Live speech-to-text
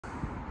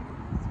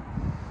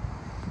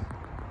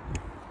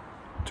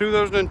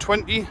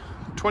2020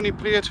 20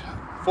 plate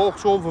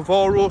VAUXHALL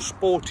VIVARO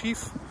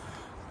SPORTIVE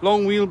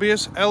long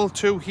wheelbase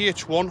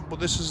L2H1, but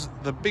this is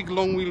the big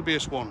long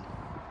wheelbase one,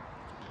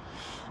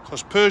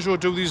 because Peugeot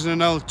do these in an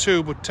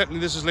L2, but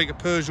technically this is like a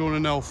Peugeot in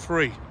an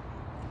L3.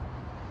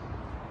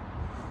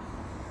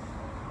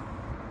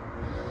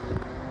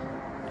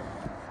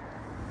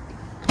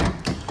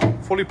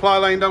 Fully ply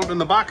lined out in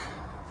the back,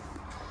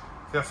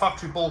 your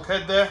factory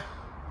bulkhead there.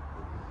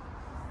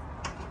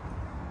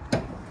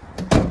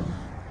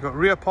 You've got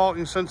rear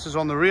parking sensors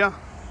on the rear,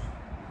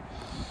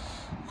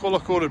 colour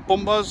coded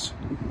bumpers,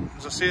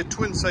 as I say,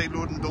 twin side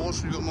loading doors,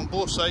 so you've got them on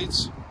both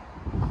sides.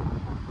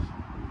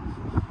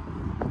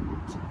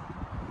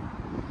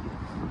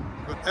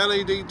 You've got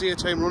LED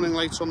daytime running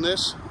lights on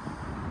this.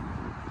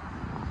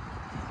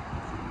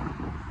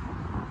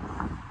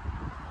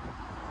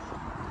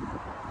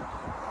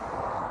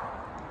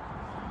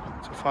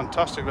 It's a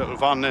fantastic little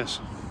van,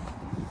 this.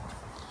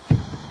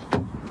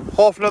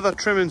 Half leather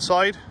trim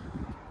inside.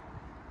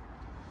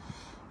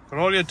 Got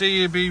all your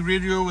DAB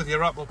radio with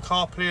your Apple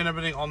CarPlay and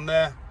everything on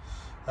there.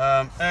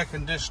 Air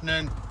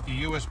conditioning,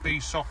 your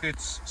USB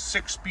sockets,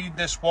 6-speed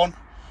this one,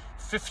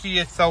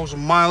 58,000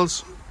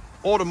 miles,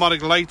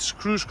 automatic lights,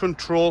 cruise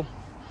control,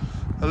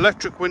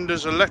 electric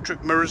windows,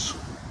 electric mirrors.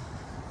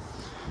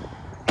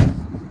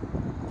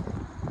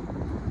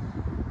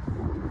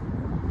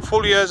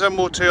 Full year's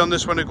MOT on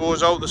this when it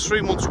goes out. There's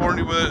 3 months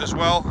warranty with it as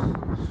well.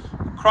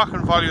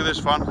 Cracking value of this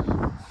van.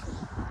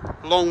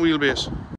 Long wheelbase.